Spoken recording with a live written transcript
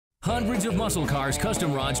Hundreds of muscle cars,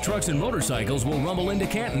 custom rods, trucks, and motorcycles will rumble into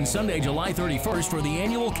Canton Sunday, July 31st for the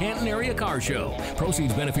annual Canton Area Car Show.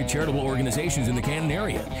 Proceeds benefit charitable organizations in the Canton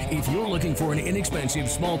area. If you're looking for an inexpensive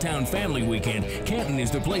small-town family weekend, Canton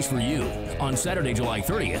is the place for you. On Saturday, July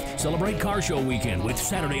 30th, celebrate Car Show Weekend with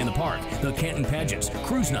Saturday in the Park, the Canton Pageants,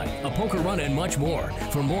 Cruise Night, a poker run, and much more.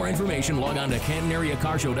 For more information, log on to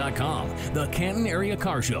CantonAreaCarShow.com. The Canton Area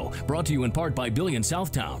Car Show, brought to you in part by Billion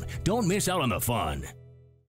Southtown. Don't miss out on the fun.